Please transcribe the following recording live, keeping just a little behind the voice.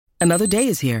Another day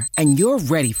is here, and you're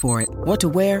ready for it. What to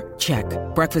wear? Check.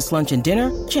 Breakfast, lunch, and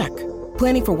dinner? Check.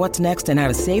 Planning for what's next and how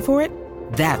to save for it?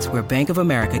 That's where Bank of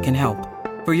America can help.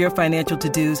 For your financial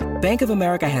to-dos, Bank of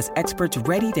America has experts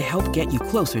ready to help get you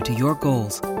closer to your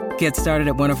goals. Get started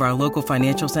at one of our local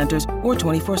financial centers or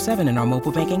 24/7 in our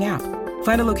mobile banking app.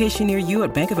 Find a location near you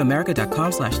at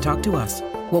bankofamerica.com/talktous.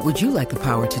 What would you like the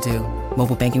power to do?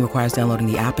 Mobile banking requires downloading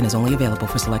the app and is only available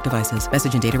for select devices.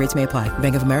 Message and data rates may apply.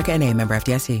 Bank of America N.A., member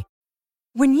FDIC.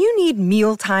 When you need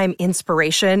mealtime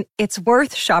inspiration, it's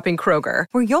worth shopping Kroger,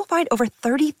 where you'll find over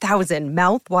 30,000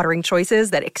 mouth-watering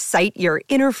choices that excite your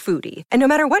inner foodie. And no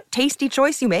matter what tasty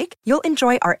choice you make, you'll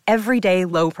enjoy our everyday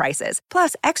low prices,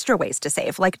 plus extra ways to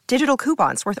save, like digital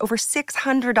coupons worth over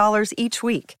 $600 each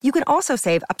week. You can also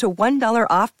save up to $1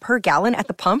 off per gallon at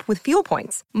the pump with fuel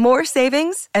points. More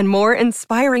savings and more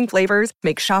inspiring flavors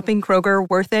make shopping Kroger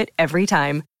worth it every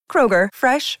time. Kroger,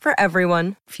 fresh for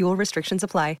everyone. Fuel restrictions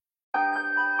apply.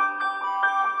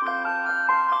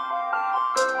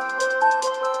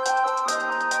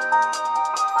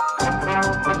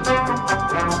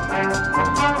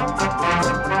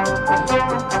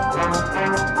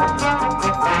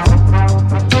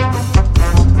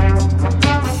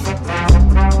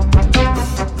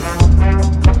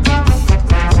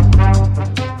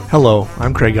 Hello,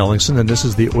 I'm Craig Ellingson, and this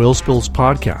is the Oil Spills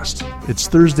Podcast. It's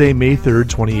Thursday, May 3rd,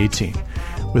 2018.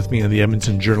 With me in the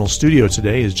Edmonton Journal studio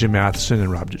today is Jim Matheson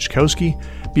and Rob Ditchkowski,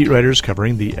 beat writers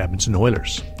covering the Edmonton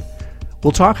Oilers.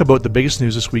 We'll talk about the biggest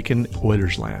news this week in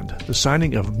Oilers land, the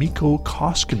signing of Mikko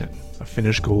Koskinen, a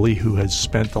Finnish goalie who has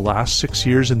spent the last 6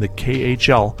 years in the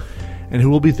KHL and who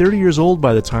will be 30 years old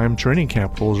by the time training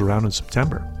camp rolls around in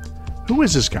September. Who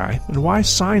is this guy, and why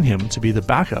sign him to be the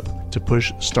backup to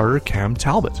push starter Cam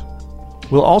Talbot?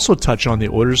 We'll also touch on the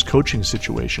Oilers' coaching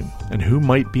situation and who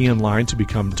might be in line to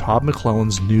become Todd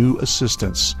McLellan's new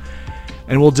assistants.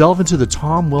 And we'll delve into the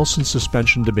Tom Wilson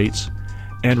suspension debates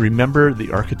and remember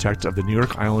the architect of the New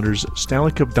York Islanders'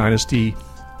 Stanley Cup dynasty,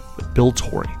 Bill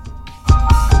Torrey.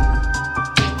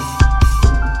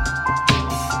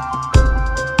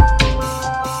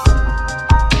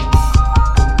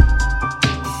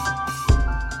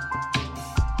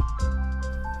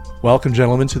 Welcome,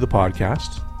 gentlemen, to the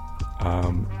podcast.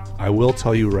 I will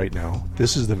tell you right now,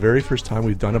 this is the very first time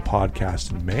we've done a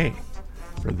podcast in May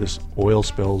for this Oil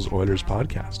Spills Oilers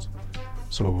podcast.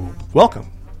 So, welcome.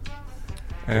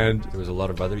 And there was a lot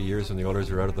of other years when the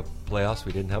Oilers were out of the playoffs.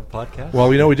 We didn't have a podcast. Well,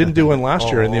 we didn't do one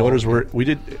last year, and the Oilers were.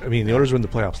 The Oilers were in the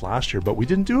playoffs last year, but we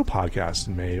didn't do a podcast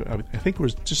in May. I think we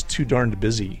were just too darn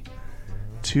busy.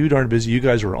 Too darn busy. You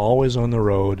guys were always on the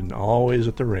road and always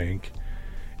at the rink.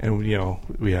 And,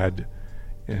 we had,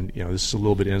 this is a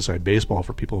little bit inside baseball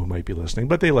for people who might be listening,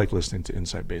 but they like listening to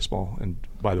inside baseball. And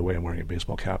by the way, I'm wearing a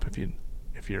baseball cap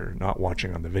if you're not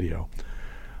watching on the video.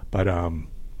 But,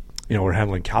 we're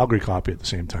handling Calgary copy at the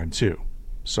same time too.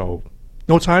 So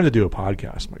no time to do a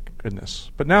podcast, my goodness.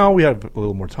 But now we have a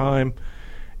little more time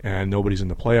and nobody's in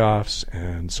the playoffs.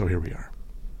 And so here we are.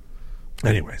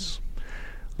 Anyways,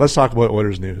 let's talk about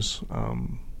Oilers news.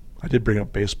 I did bring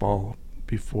up baseball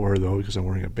before, though, because I'm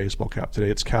wearing a baseball cap today.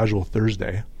 It's Casual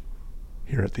Thursday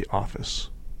here at the office.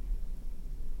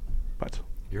 But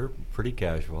you're pretty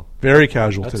casual. Very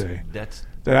casual today.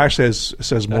 That actually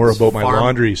says more about my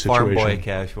laundry situation. Farm boy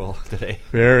casual today.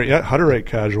 Very, Hutterite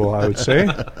casual, I would say.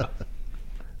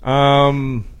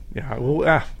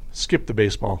 We'll skip the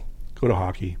baseball. Go to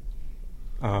hockey.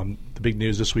 The big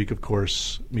news this week, of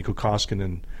course, Mikko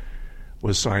Koskinen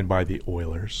was signed by the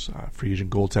Oilers, free agent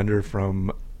goaltender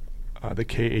from the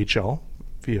KHL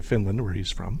via Finland, where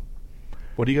he's from.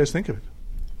 What do you guys think of it?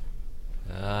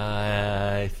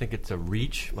 I think it's a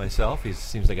reach myself. He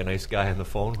seems like a nice guy on the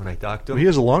phone when I talk to him. Well, he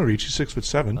has a long reach. He's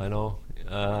 6'7". I know.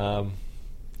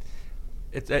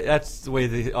 That's the way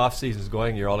the off season is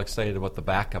going. You're all excited about the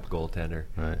backup goaltender,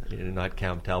 right? Not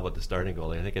Cam Talbot, the starting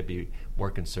goalie. I think I'd be more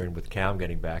concerned with Cam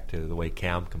getting back to the way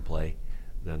Cam can play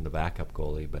than the backup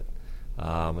goalie. But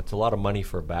it's a lot of money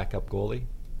for a backup goalie.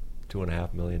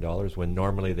 $2.5 million, when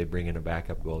normally they bring in a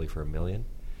backup goalie for $1 million.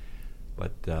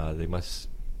 But they must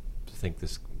think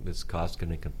this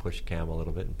Koskinen can push Cam a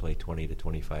little bit and play 20 to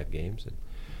 25 games.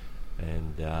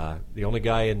 And the only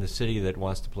guy in the city that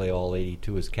wants to play all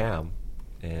 82 is Cam,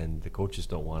 and the coaches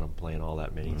don't want him playing all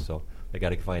that many. So they got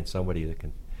to find somebody that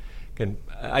can.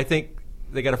 I think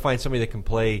they got to find somebody that can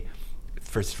play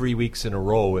for 3 weeks in a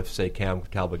row. If, say, Cam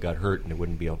Talbot got hurt, and it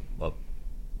wouldn't be a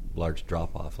large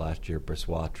drop-off. Last year,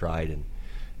 Bressois tried,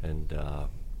 and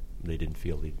they didn't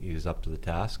feel he was up to the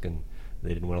task, and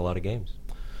they didn't win a lot of games.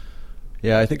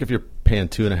 Yeah, I think if you're paying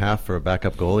 $2.5 for a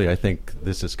backup goalie, I think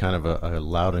this is kind of a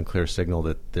loud and clear signal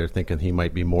that they're thinking he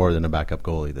might be more than a backup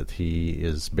goalie, that he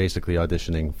is basically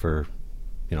auditioning for,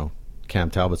 Cam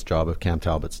Talbot's job. If Cam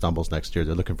Talbot stumbles next year,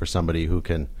 they're looking for somebody who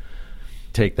can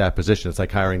take that position. It's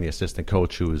like hiring the assistant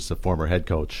coach who is the former head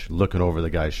coach, looking over the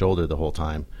guy's shoulder the whole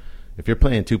time. If you're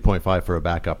paying $2.5 for a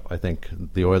backup, I think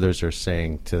the Oilers are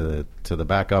saying to the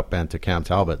backup and to Cam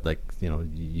Talbot,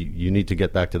 you need to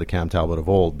get back to the Cam Talbot of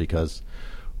old, because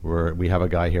we have a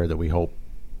guy here that we hope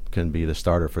can be the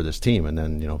starter for this team, and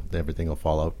then everything will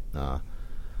fall out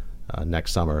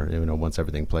next summer. Once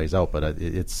everything plays out. But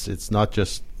it's not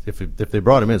just if they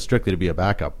brought him in strictly to be a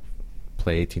backup,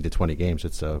 play 18 to 20 games.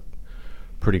 It's a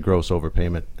pretty gross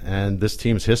overpayment, and this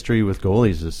team's history with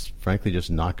goalies is frankly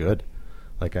just not good.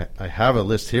 Like I have a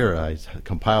list here. I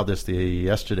compiled this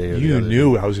yesterday. You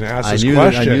knew I was going to ask this I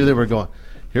question. knew they were going.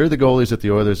 Here are the goalies that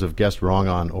the Oilers have guessed wrong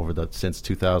on since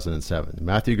 2007.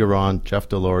 Matthew Garon, Jeff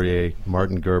Delorier,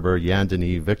 Martin Gerber, Yan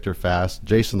Denis, Victor Fast,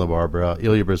 Jason LaBarbera,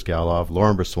 Ilya Brizgalov,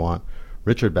 Lauren Brossoit,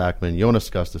 Richard Backman, Jonas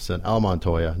Gustafsson, Al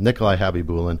Montoya, Nikolai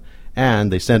Habibulin,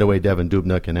 and they sent away Devin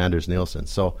Dubnyk and Anders Nielsen.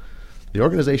 So the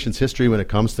organization's history when it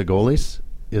comes to goalies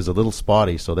is a little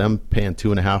spotty. So them paying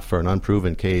 $2.5 for an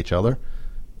unproven KHLer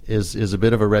is a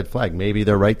bit of a red flag. Maybe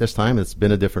they're right this time. It's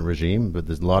been a different regime, but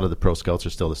a lot of the pro scouts are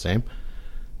still the same.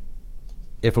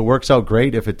 If it works out,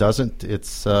 great. If it doesn't,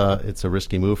 it's a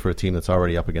risky move for a team that's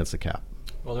already up against the cap.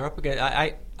 Well, they're up against.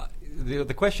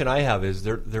 The question I have is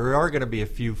there are going to be a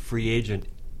few free agent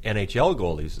NHL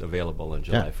goalies available on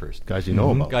July 1st. Guys you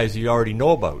know about. Guys you already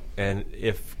know about. And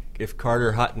if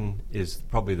Carter Hutton is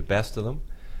probably the best of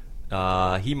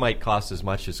them, he might cost as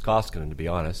much as Koskinen, to be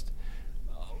honest.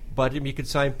 But you could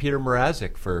sign Peter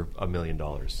Mrazek for $1 million.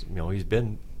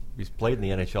 He's played in the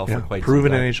NHL for quite some time.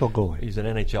 Proven NHL goalie. He's an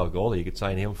NHL goalie. You could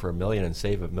sign him for $1 million and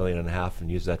save $1.5 million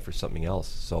and use that for something else.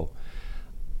 So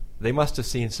they must have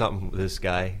seen something with this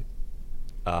guy,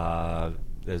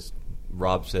 as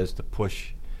Rob says, to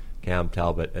push Cam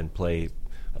Talbot and play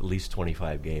at least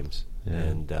 25 games.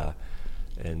 Yeah.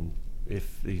 And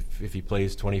if he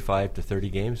plays 25 to 30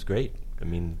 games, great. I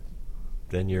mean,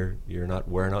 then you're not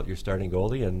wearing out your starting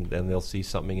goalie, and they'll see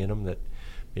something in him that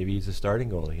maybe he's a starting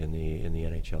goalie in the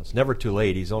NHL. It's never too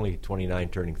late. He's only 29,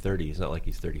 turning 30. He's not like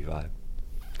he's 35.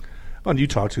 Well, and you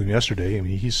talked to him yesterday. I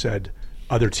mean, he said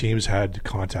other teams had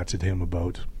contacted him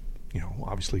about,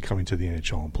 obviously coming to the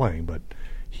NHL and playing, but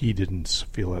he didn't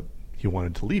feel that he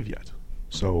wanted to leave yet.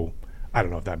 So I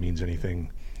don't know if that means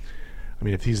anything. I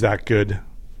mean, if he's that good,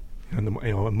 and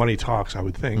money talks, I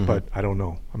would think, but I don't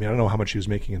know. I mean, I don't know how much he was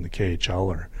making in the KHL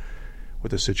or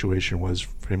what the situation was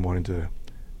for him wanting to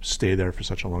stay there for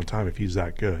such a long time if he's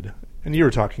that good. And you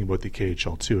were talking about the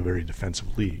KHL too, a very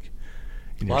defensive league.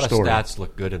 A lot of stats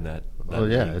look good in that.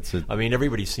 Yeah, I mean,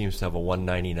 everybody seems to have a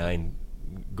 199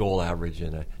 goal average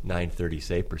and a 930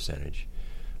 save percentage.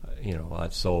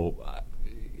 So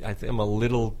I'm a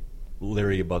little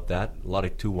leery about that. A lot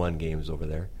of 2-1 games over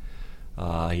there.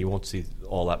 You won't see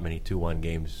all that many 2-1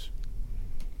 games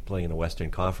playing in the Western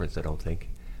Conference, I don't think,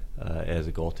 as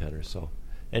a goaltender. So,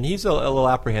 and he's a little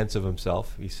apprehensive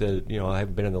himself. He said, I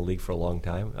haven't been in the league for a long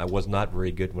time. I was not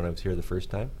very good when I was here the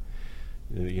first time.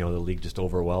 The league just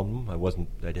overwhelmed him.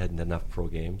 I hadn't enough pro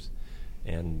games,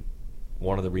 and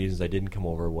one of the reasons I didn't come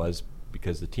over was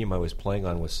because the team I was playing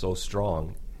on was so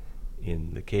strong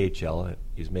in the KHL.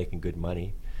 He was making good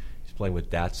money. He's playing with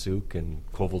Datsuk and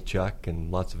Kovalchuk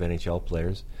and lots of NHL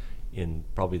players in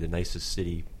probably the nicest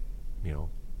city,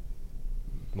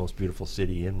 most beautiful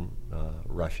city in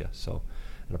Russia. So,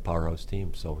 and a powerhouse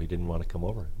team. So he didn't want to come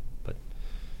over. But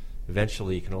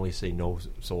eventually, you can only say no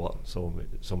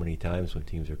so many times when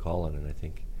teams are calling. And I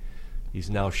think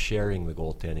he's now sharing the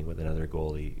goaltending with another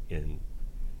goalie in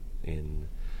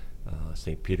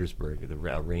St. Petersburg, the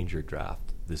Ranger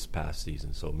draft this past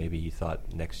season. So maybe he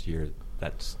thought next year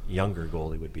that younger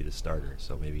goalie would be the starter.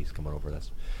 So maybe he's coming over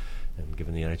and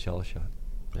giving the NHL a shot.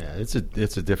 Yeah, it's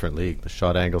a different league. The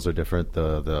shot angles are different.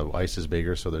 The ice is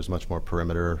bigger, so there's much more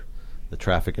perimeter. The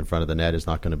traffic in front of the net is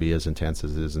not going to be as intense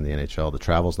as it is in the NHL. The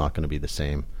travel's not going to be the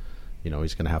same. He's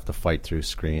going to have to fight through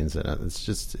screens, and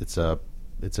it's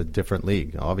a different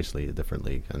league. Obviously, a different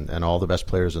league, and all the best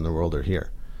players in the world are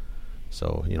here.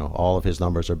 So all of his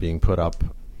numbers are being put up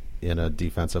in a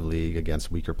defensive league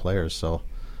against weaker players. So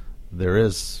there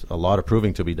is a lot of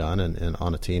proving to be done, and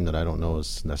on a team that I don't know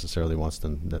is necessarily wants to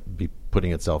be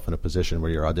putting itself in a position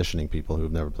where you're auditioning people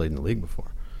who've never played in the league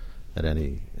before at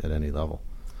any level.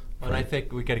 And I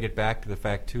think we got to get back to the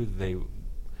fact too that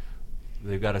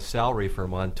they've got a salary for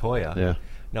Montoya. Yeah.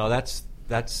 Now that's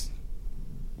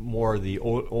more the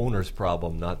owner's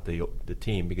problem, not the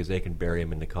team, because they can bury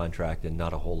him in the contract and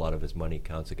not a whole lot of his money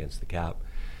counts against the cap.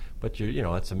 But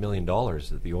that's $1 million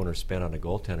that the owner spent on a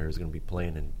goaltender who's going to be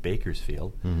playing in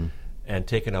Bakersfield and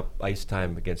taking up ice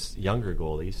time against younger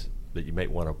goalies that you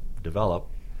might want to develop.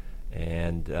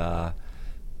 And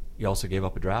you also gave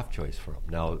up a draft choice for him.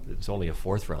 Now, it's only a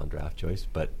 4th-round draft choice,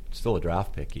 but still a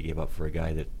draft pick you gave up for a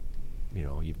guy that,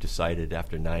 you've decided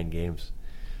after 9 games,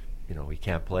 he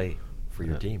can't play for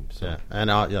your team. So. Yeah.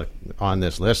 And on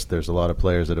this list, there's a lot of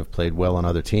players that have played well on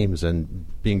other teams, and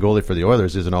being goalie for the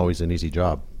Oilers isn't always an easy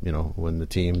job. When the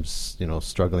team's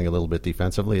struggling a little bit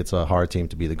defensively, it's a hard team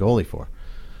to be the goalie for.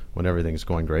 When everything's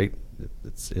going great,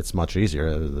 it's much easier,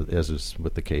 as is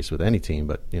with the case with any team.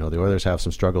 But the Oilers have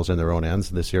some struggles in their own ends.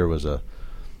 This year was a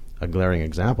glaring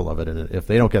example of it. And if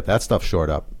they don't get that stuff shored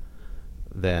up,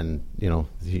 then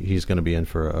he's going to be in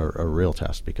for a real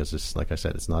test, because it's, like I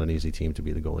said, it's not an easy team to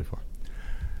be the goalie for.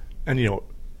 And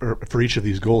for each of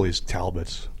these goalies,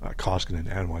 Talbot,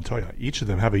 Koskinen, and Montoya, each of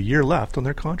them have a year left on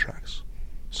their contracts.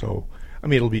 So,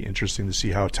 it'll be interesting to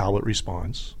see how Talbot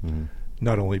responds,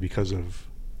 not only because of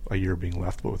a year being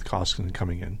left, but with Koskinen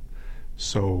coming in.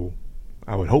 So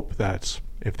I would hope that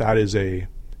if that is a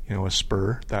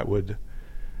spur, that would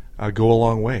go a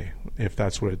long way, if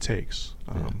that's what it takes.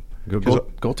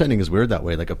 Goaltending is weird that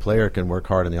way. Like, a player can work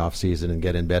hard in the off season and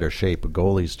get in better shape. A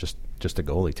goalie's just a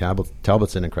goalie.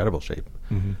 Talbot's in incredible shape.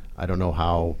 I don't know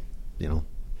how,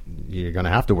 you're going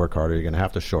to have to work harder. You're going to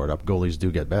have to shore it up. Goalies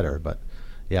do get better, but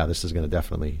yeah, this is going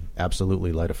to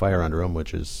absolutely light a fire under him,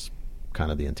 which is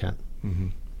kind of the intent.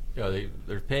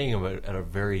 They're paying him at a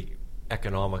very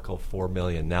economical $4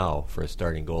 million now for a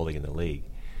starting goalie in the league,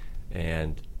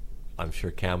 and I'm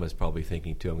sure Cam is probably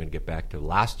thinking too, I'm going to get back to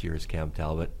last year's Cam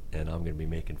Talbot, and I'm going to be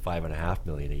making $5.5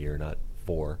 million a year, not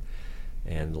 $4 million,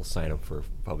 and they'll sign him for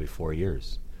probably 4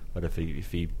 years. But if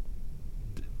he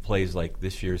plays like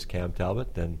this year's Cam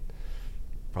Talbot, then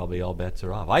probably all bets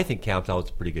are off. I think Cam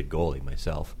Talbot's a pretty good goalie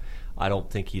myself. I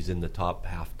don't think he's in the top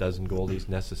half dozen goalies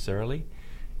necessarily,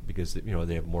 because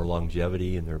they have more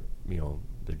longevity and they're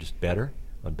just better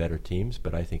on better teams.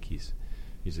 But I think he's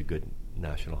a good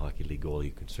National Hockey League goalie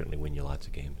who can certainly win you lots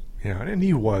of games. Yeah, and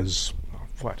he was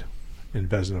in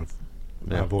Vezina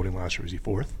voting last year? Was he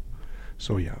 4th?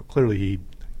 So yeah, clearly he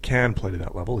can play to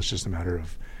that level. It's just a matter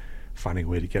of finding a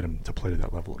way to get him to play to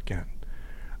that level again.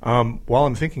 While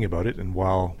I'm thinking about it, and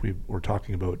while we're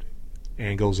talking about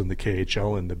angles in the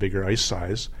KHL and the bigger ice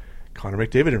size, Connor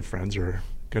McDavid and friends are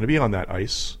going to be on that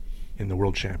ice in the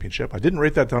World Championship. I didn't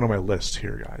write that down on my list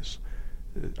here, guys.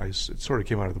 It sort of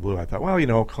came out of the blue. I thought,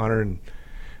 Connor and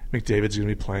McDavid's going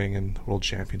to be playing in World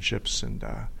Championships, and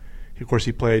of course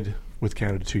he played with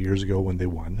Canada 2 years ago when they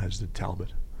won, as did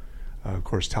Talbot. Of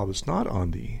course, Talbot's not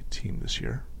on the team this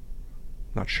year.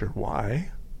 Not sure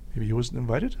why. Maybe he wasn't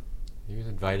invited? He was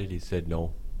invited. He said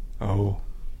no. Oh,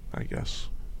 I guess.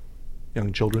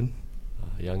 Young children.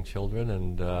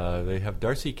 And they have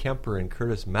Darcy Kemper and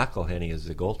Curtis McElhenney as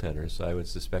the goaltenders, so I would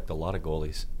suspect a lot of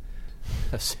goalies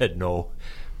have said no,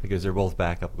 because they're both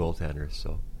backup goaltenders,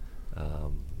 so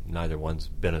neither one's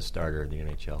been a starter in the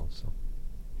NHL. So,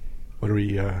 what are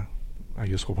we? I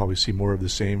guess we'll probably see more of the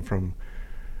same from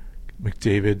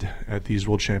McDavid at these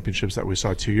World Championships that we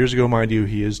saw 2 years ago. Mind you,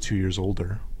 he is 2 years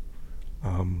older.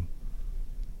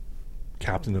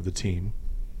 Captain of the team.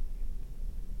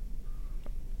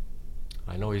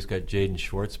 I know he's got Jaden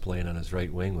Schwartz playing on his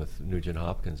right wing with Nugent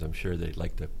Hopkins. I'm sure they'd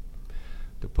like to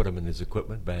put him in his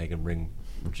equipment bag and bring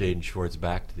Jaden Schwartz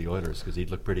back to the Oilers, because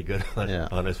he'd look pretty good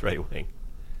on his right wing.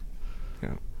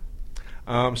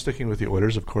 Yeah. Sticking with the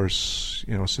Oilers, of course,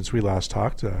 since we last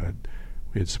talked, we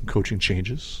had some coaching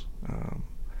changes.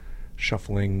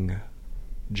 Shuffling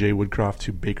Jay Woodcroft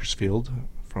to Bakersfield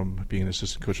from being an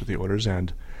assistant coach with the Oilers,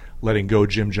 and letting go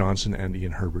Jim Johnson and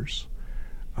Ian Herbers.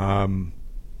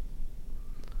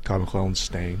 Todd McLellan's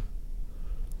staying.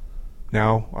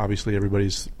 Now, obviously,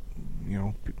 everybody's,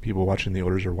 people watching the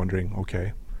Oilers are wondering,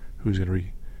 okay, who's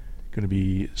going to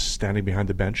be standing behind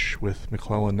the bench with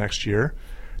McLellan next year?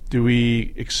 Do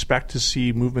we expect to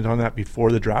see movement on that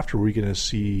before the draft, or are we going to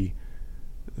see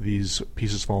these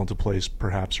pieces fall into place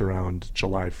perhaps around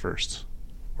July 1st?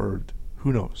 Or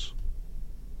who knows?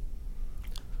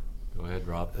 Go ahead,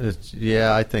 Rob.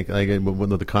 I think when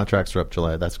the contracts are up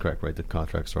July, that's correct, right? The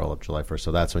contracts are all up July 1st,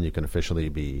 so that's when you can officially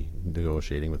be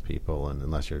negotiating with people, and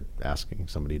unless you're asking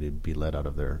somebody to be let out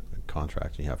of their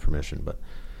contract and you have permission. But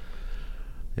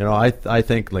I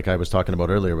think, like I was talking about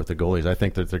earlier with the goalies, I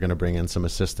think that they're going to bring in some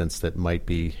assistants that might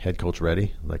be head coach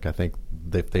ready. Like, I think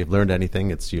if they've learned anything,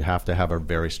 it's you have to have a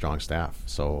very strong staff.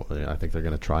 So I think they're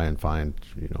going to try and find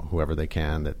whoever they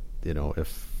can that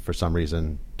if for some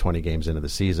reason 20 games into the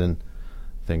season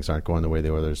things aren't going the way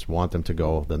the Oilers want them to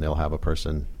go, then they'll have a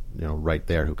person right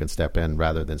there who can step in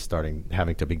rather than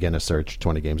having to begin a search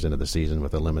 20 games into the season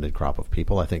with a limited crop of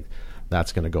people. I think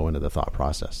that's going to go into the thought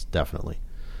process, definitely.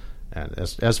 And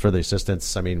as for the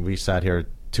assistants, I mean, we sat here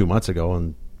 2 months ago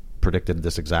and predicted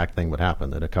this exact thing would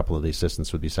happen, that a couple of the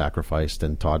assistants would be sacrificed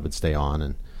and Todd would stay on,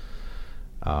 and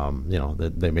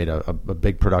they made a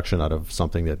big production out of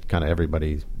something that kind of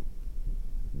everybody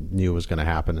knew was going to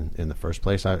happen in the first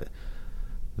place.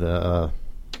 The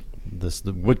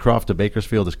Woodcroft to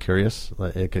Bakersfield is curious.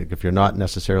 If you're not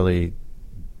necessarily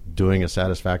doing a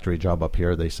satisfactory job up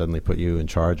here, they suddenly put you in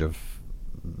charge of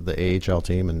the AHL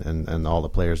team and all the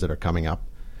players that are coming up.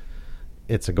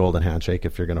 It's a golden handshake.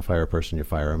 If you're going to fire a person, you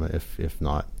fire them. If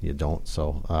not, you don't.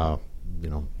 So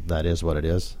that is what it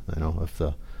is. If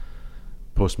the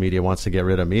Post Media wants to get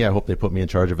rid of me, I hope they put me in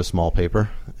charge of a small paper.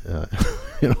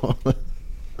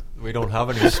 We don't have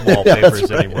any small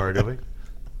papers anymore, do we?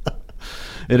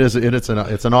 It's an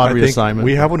odd reassignment.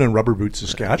 We have one in Rubber Boot,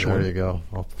 Saskatchewan. There you go.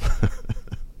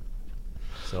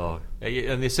 So,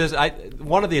 and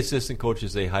one of the assistant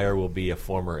coaches they hire will be a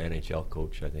former NHL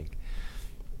coach, I think.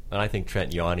 And I think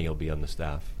Trent Yawney will be on the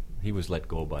staff. He was let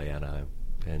go by Anaheim,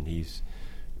 and he's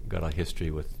got a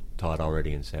history with Todd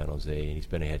already in San Jose, and he's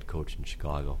been a head coach in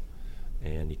Chicago,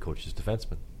 and he coaches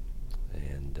defensemen.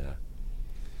 And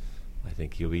I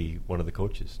think he'll be one of the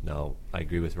coaches. Now, I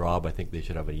agree with Rob. I think they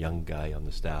should have a young guy on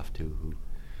the staff, too, who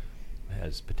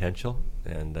has potential.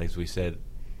 And as we said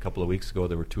a couple of weeks ago,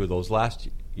 there were 2 of those last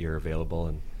year available,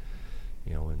 and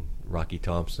Rocky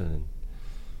Thompson and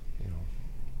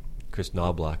Chris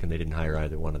Knobloch, and they didn't hire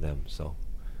either one of them. So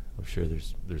I'm sure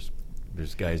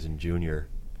there's guys in junior,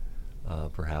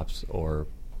 perhaps, or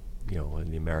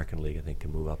in the American League, I think,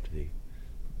 can move up to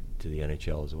the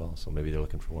NHL as well. So maybe they're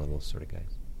looking for one of those sort of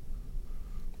guys.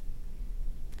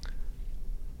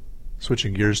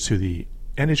 Switching gears to the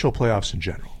NHL playoffs in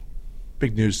general.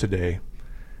 Big news today,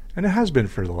 and it has been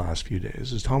for the last few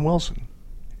days, is Tom Wilson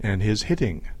and his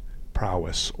hitting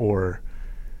prowess, or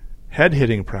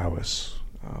head-hitting prowess.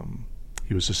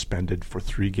 He was suspended for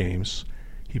 3 games.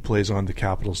 He plays on the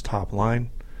Capitals' top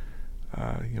line,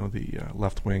 the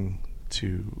left wing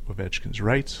to Ovechkin's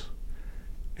right.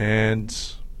 And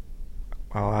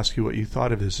I'll ask you what you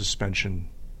thought of his suspension.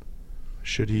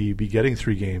 Should he be getting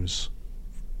 3 games?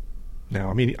 Now,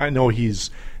 I mean, I know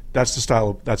that's the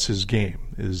style, that's his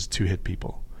game, is to hit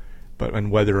people.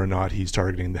 And whether or not he's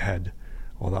targeting the head,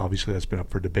 well, obviously that's been up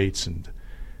for debates, and,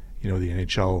 the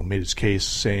NHL made its case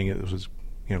saying it was,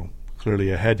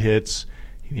 clearly a head hit.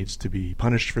 He needs to be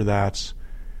punished for that.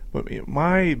 But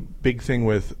my big thing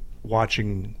with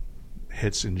watching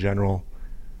hits in general,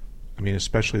 I mean,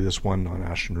 especially this one on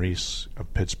Ashton Reese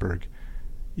of Pittsburgh,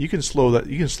 you can slow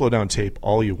down tape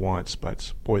all you want,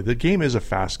 but boy, the game is a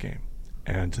fast game.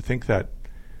 And to think that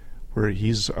where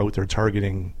he's out there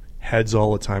targeting heads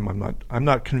all the time, I'm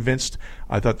not convinced.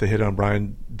 I thought the hit on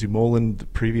Brian Dumoulin the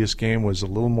previous game was a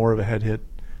little more of a head hit.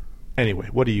 Anyway,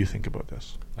 what do you think about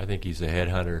this? I think he's a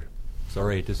headhunter.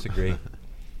 Sorry, I disagree.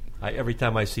 Every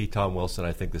time I see Tom Wilson,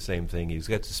 I think the same thing. He's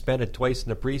got suspended twice in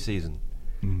the preseason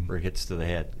for hits to the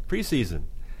head. Preseason.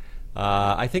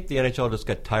 I think the NHL just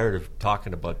got tired of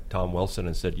talking about Tom Wilson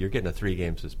and said, you're getting a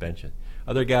 3-game suspension.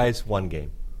 Other guys, 1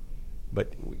 game.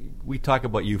 But we talk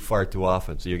about you far too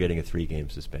often, so you're getting a 3-game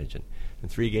suspension. And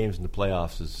 3 games in the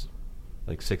playoffs is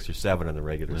like 6 or 7 in the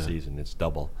regular season. It's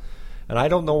double. And I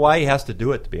don't know why he has to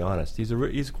do it, to be honest.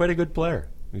 He's quite a good player.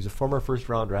 He's a former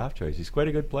first-round draft choice. He's quite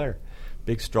a good player.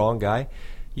 Big, strong guy.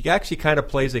 He actually kind of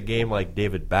plays a game like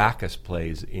David Backes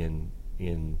plays in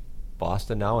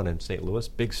Boston now and in St. Louis.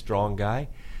 Big, strong guy.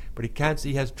 But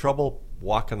he has trouble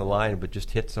walking the line, but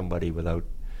just hit somebody without,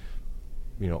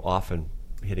 often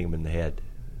hitting him in the head.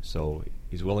 So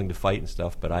he's willing to fight and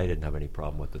stuff, but I didn't have any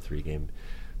problem with the 3-game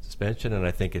suspension, and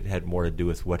I think it had more to do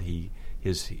with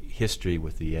his history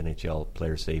with the NHL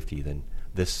player safety than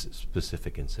this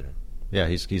specific incident. Yeah,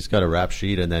 he's got a rap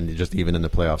sheet, and then just even in the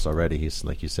playoffs already, he's,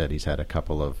 like you said, he's had a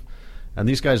couple of, and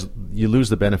these guys, you lose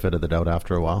the benefit of the doubt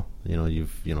after a while.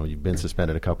 You've been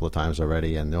suspended a couple of times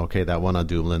already, and okay, that one on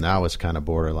Dumoulin, that was kind of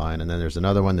borderline, and then there's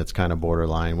another one that's kind of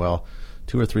borderline. Well,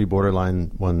 2 or 3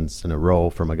 borderline ones in a row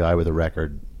from a guy with a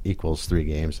record equals 3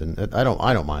 games, and I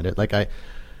don't mind it. Like,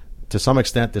 to some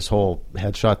extent, this whole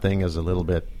headshot thing is a little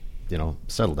bit,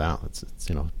 settle down. It's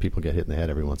people get hit in the head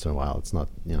every once in a while. It's not,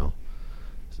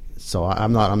 So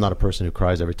I'm not a person who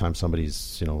cries every time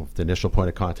somebody's, the initial point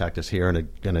of contact is here and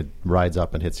it rides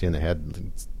up and hits you in the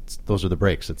head. Those are the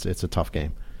breaks. It's a tough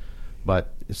game.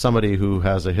 But somebody who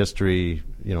has a history,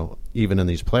 even in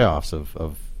these playoffs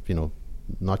of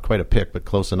not quite a pick, but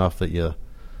close enough that you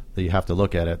have to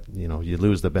look at it. You know, you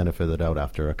lose the benefit of the doubt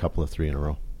after a couple of 3 in a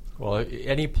row. Well,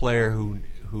 any player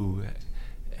who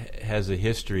has a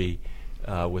history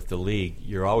with the league,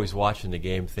 you're always watching the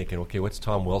game thinking, okay, what's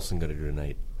Tom Wilson going to do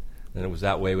tonight? And it was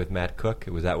that way with Matt Cook.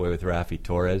 It was that way with Rafi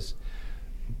Torres.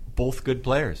 Both good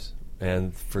players,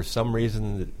 and for some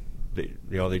reason,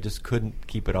 they just couldn't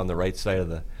keep it on the right side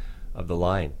of the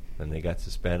line, and they got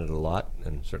suspended a lot.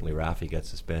 And certainly Rafi got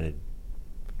suspended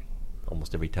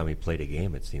almost every time he played a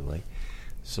game. It seemed like.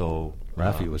 So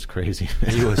Rafi was crazy.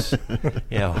 He was,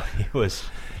 he was.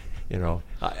 You know,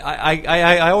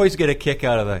 I always get a kick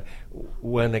out of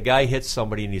when a guy hits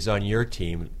somebody and he's on your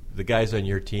team. The guys on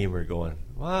your team are going,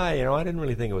 "Why? You know, I didn't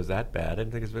really think it was that bad. I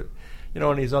didn't think it was." You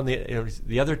know, and he's on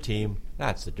the other team.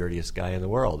 That's the dirtiest guy in the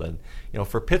world. And you know,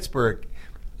 for Pittsburgh,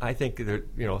 I think the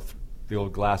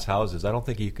old glass houses. I don't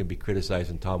think you can be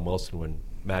criticizing Tom Wilson when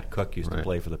Matt Cook used to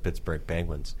play for the Pittsburgh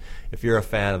Penguins. If you're a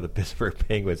fan of the Pittsburgh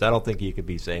Penguins, I don't think you could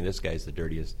be saying this guy's the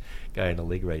dirtiest guy in the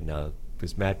league right now.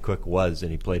 Because Matt Cook was,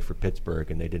 and he played for Pittsburgh,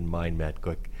 and they didn't mind Matt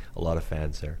Cook. A lot of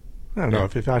fans there. I don't know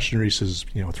if Ashton Reese is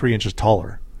 3 inches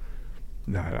taller.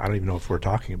 I don't even know if we're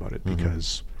talking about it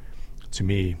because, to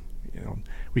me,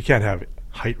 we can't have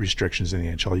height restrictions in the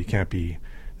NHL. You can't be.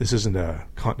 This isn't a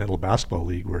continental basketball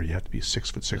league where you have to be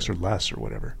 6'6" or less or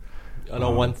whatever. I know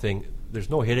one thing.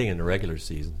 There's no hitting in the regular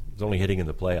season. There's only hitting in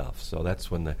the playoffs. So that's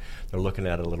when they're looking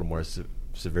at it a little more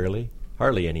severely.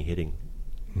 Hardly any hitting.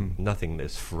 Nothing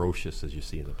as ferocious as you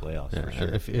see in the playoffs. For sure.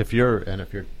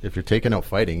 If you're taking out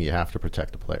fighting, you have to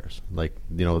protect the players. Like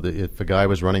if a guy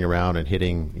was running around and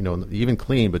hitting, even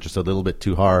clean, but just a little bit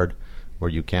too hard, where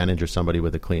you can injure somebody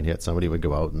with a clean hit, somebody would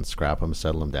go out and scrap him,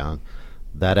 settle him down.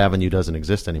 That avenue doesn't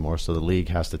exist anymore, so the league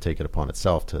has to take it upon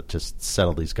itself to just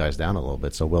settle these guys down a little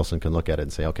bit. So Wilson can look at it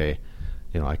and say, okay,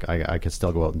 I could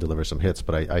still go out and deliver some hits,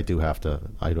 but I do have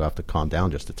to calm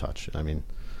down just a touch. I mean,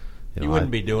 you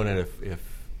wouldn't be doing it if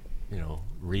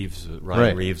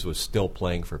Ryan Reeves was still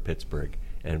playing for Pittsburgh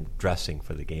and dressing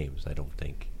for the games, I don't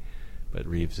think. But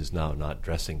Reeves is now not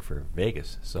dressing for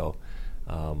Vegas. So,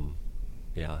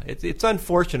 it's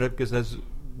unfortunate because, as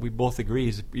we both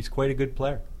agree, he's quite a good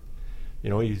player.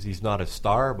 He's not a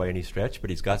star by any stretch, but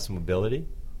he's got some ability.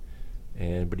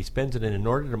 But he spends an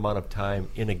inordinate amount of time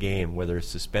in a game, whether it's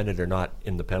suspended or not,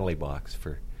 in the penalty box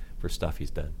for stuff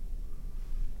he's done.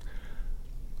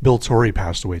 Bill Torrey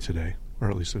passed away today, or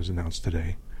at least it was announced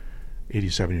today,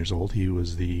 87 years old. He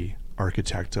was the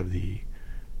architect of the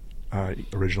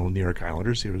original New York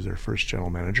Islanders. He was their first general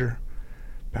manager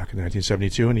back in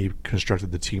 1972, and he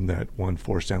constructed the team that won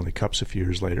 4 Stanley Cups a few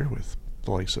years later with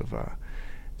the likes of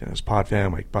Dennis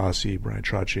Potvin, Mike Bossy, Brian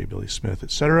Trottier, Billy Smith,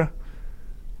 etc.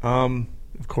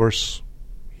 Of course,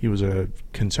 he was a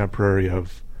contemporary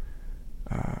of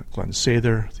Glenn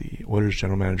Sather, the Oilers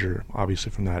general manager,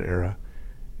 obviously from that era.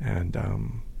 And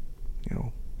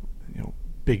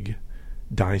big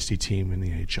dynasty team in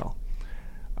the AHL.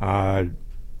 I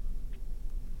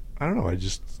don't know.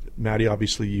 Matty.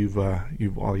 Obviously,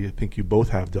 I think you both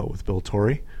have dealt with Bill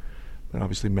Torrey, but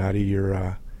obviously, Matty,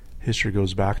 your history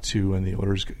goes back to when the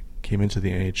Oilers came into the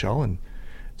NHL. And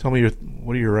tell me,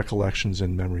 what are your recollections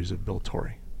and memories of Bill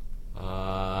Torrey?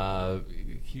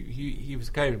 He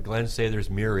was kind of Glenn Sather's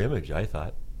mirror image. I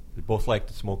thought they both liked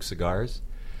to smoke cigars.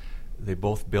 They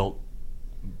both built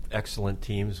excellent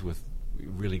teams with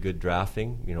really good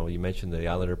drafting. You mentioned the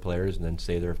Islander players, and then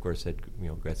Sather, of course, had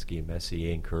Gretzky and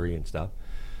Messier and Curry and stuff.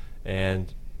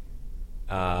 And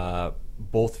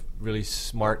both really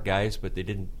smart guys, but they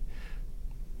didn't,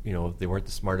 they weren't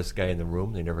the smartest guy in the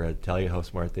room. They never had to tell you how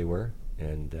smart they were.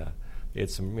 And they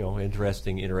had some,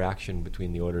 interesting interaction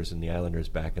between the Oilers and the Islanders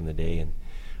back in the day, and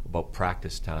about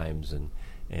practice times and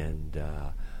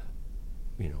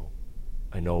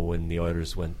I know when the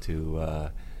Oilers went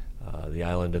to the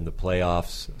Island in the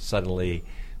playoffs, suddenly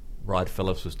Rod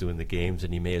Phillips was doing the games,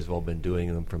 and he may as well have been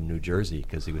doing them from New Jersey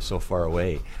because he was so far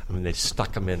away. I mean, they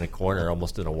stuck him in a corner,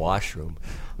 almost in a washroom.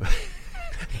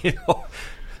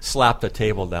 Slapped a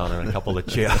table down on a couple of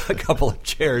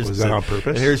chairs. Was that on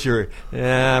purpose? Here's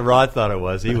Rod thought it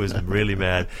was. He was really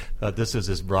mad. This was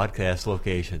his broadcast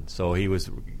location, so he was,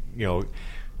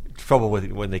 trouble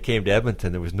with when they came to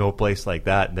Edmonton. There was no place like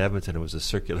that in Edmonton. It was a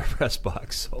circular press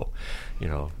box, so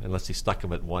unless he stuck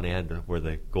him at one end where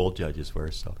the goal judges were.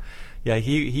 So yeah,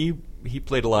 he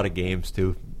played a lot of games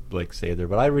too, like Sather,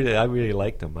 but I really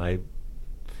liked him.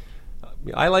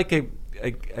 I like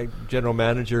a general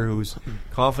manager who's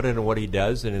confident in what he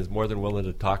does and is more than willing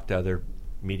to talk to other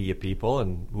media people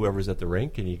and whoever's at the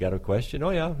rink, and you got a question,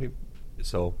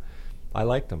 so I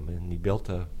liked him, and he built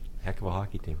a heck of a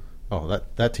hockey team. Oh,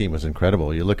 that team was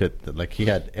incredible. You look at, like, he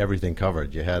had everything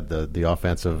covered. You had the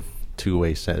offensive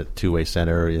two-way center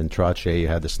in Trottier. You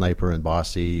had the sniper in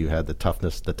Bossy. You had the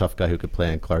tough guy who could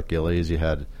play in Clark Gillies. You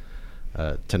had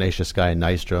tenacious guy in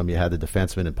Nystrom. You had the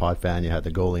defenseman in Potvin. You had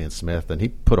the goalie in Smith. And he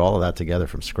put all of that together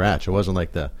from scratch. It wasn't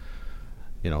like the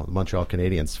Montreal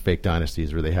Canadiens fake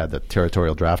dynasties where they had the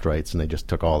territorial draft rights and they just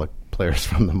took all the players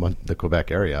from the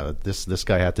Quebec area. This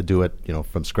guy had to do it,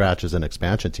 from scratch as an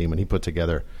expansion team, and he put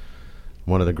together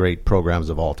one of the great programs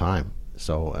of all time.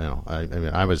 So, I mean,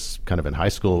 I was kind of in high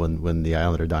school when the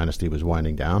Islander dynasty was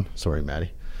winding down. Sorry,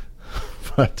 Maddie.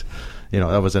 But,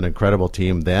 that was an incredible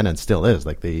team then and still is.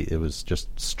 Like, it was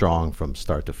just strong from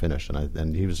start to finish.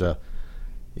 And he was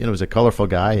was a colorful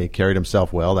guy. He carried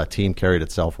himself well. That team carried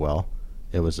itself well.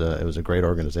 It was a great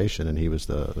organization, and he was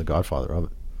the godfather of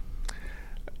it.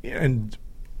 And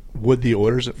would the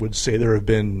Oilers say there have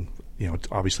been,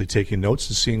 obviously taking notes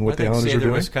and seeing what the Islanders are doing?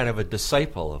 There was kind of a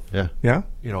disciple of, yeah,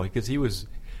 because he was,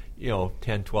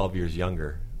 10, 12 years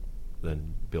younger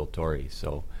than Bill Torrey.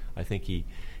 So I think he,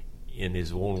 in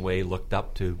his own way, looked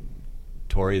up to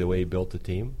Torrey the way he built the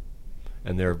team.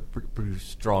 And they're pretty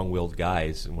strong-willed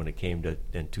guys, and when it came to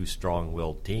two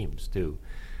strong-willed teams too.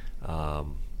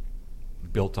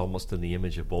 Built almost in the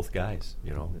image of both guys,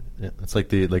 Yeah, it's like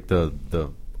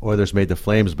the Oilers made the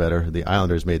Flames better. The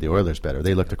Islanders made the Oilers better.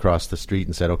 They looked across the street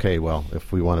and said, "Okay, well,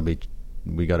 if we want to be,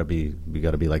 we got to be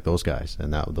like those guys."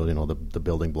 And that, the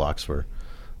building blocks for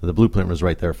the blueprint was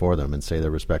right there for them, and say they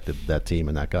respected that team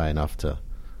and that guy enough to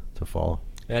follow.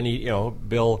 And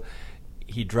Bill,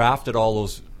 he drafted all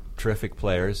those terrific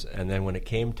players, and then when it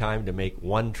came time to make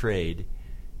one trade,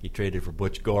 he traded for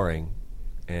Butch Goring,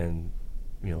 and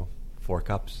 4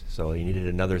 cups. So he needed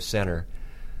another center.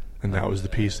 And that was the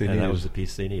piece they needed. And that was the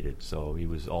piece they needed. So he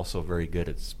was also very good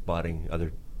at spotting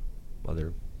other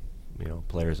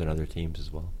players in other teams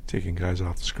as well. Taking guys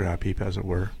off the scrap heap, as it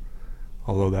were.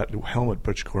 Although that helmet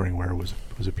Butch Goring wore was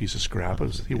a piece of scrap.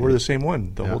 He wore the same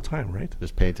one the whole time, right?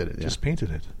 Just painted it. Yeah. Just painted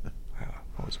it.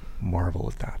 I was marvel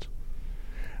at that.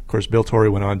 Of course, Bill Torrey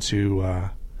went on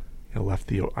to left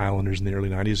the Islanders in the early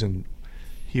 90s, and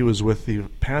he was with the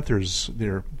Panthers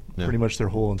pretty much their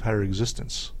whole entire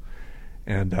existence.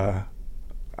 And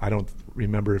I don't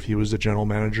remember if he was the general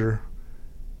manager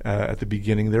at the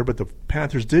beginning there, but the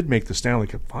Panthers did make the Stanley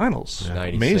Cup Finals,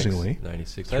 amazingly.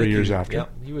 96. 3 years after. Yeah,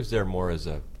 he was there more as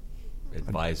a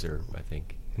advisor, I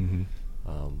think. Mm-hmm.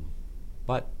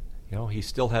 But, he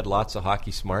still had lots of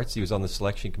hockey smarts. He was on the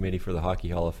selection committee for the Hockey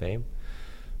Hall of Fame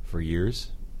for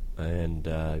years. And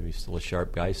he's still a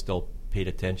sharp guy, still paid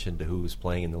attention to who was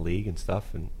playing in the league and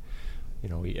stuff. And,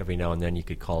 every now and then you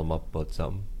could call him up about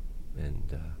something.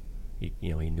 And, he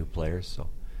knew players, so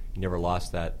he never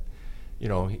lost that.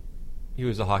 He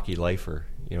was a hockey lifer.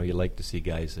 You like to see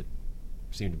guys that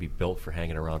seem to be built for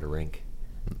hanging around a rink,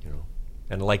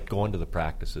 and liked going to the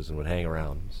practices and would hang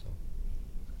around. So.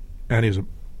 And he was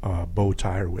a bow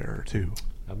tie wearer, too.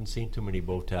 I haven't seen too many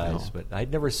bow ties, but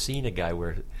I'd never seen a guy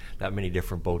wear that many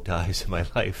different bow ties in my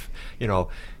life.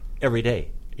 Every day,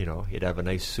 he'd have a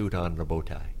nice suit on and a bow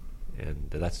tie. And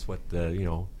that's what they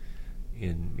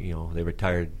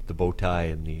retired the bow tie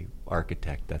and the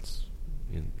architect. That's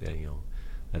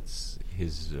that's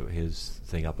his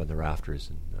thing up on the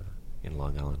rafters in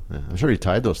Long Island. Yeah, I'm sure he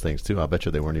tied those things too. I bet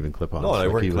you they weren't even clip-ons. No, they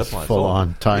weren't clip-ons. He was full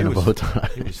on tying a bow tie.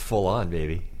 He was full on,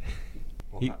 baby.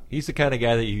 He's the kind of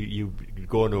guy that you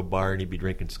go into a bar and he'd be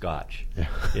drinking scotch,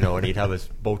 and he'd have his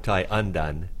bow tie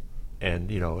undone, and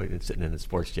sitting in a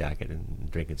sports jacket and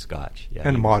drinking scotch. Yeah,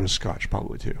 and modest scotch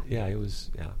probably too. Yeah, it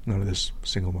was. Yeah, none of this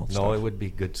single malt stuff. No, it would be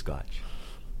good scotch.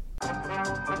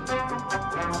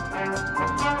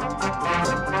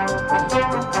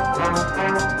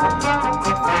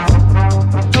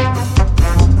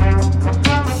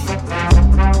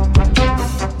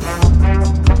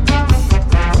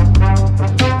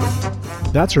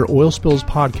 That's our Oil Spills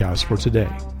podcast for today.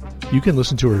 You can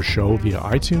listen to our show via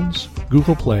iTunes,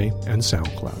 Google Play, and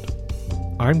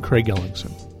SoundCloud. I'm Craig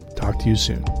Ellingson. Talk to you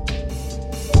soon.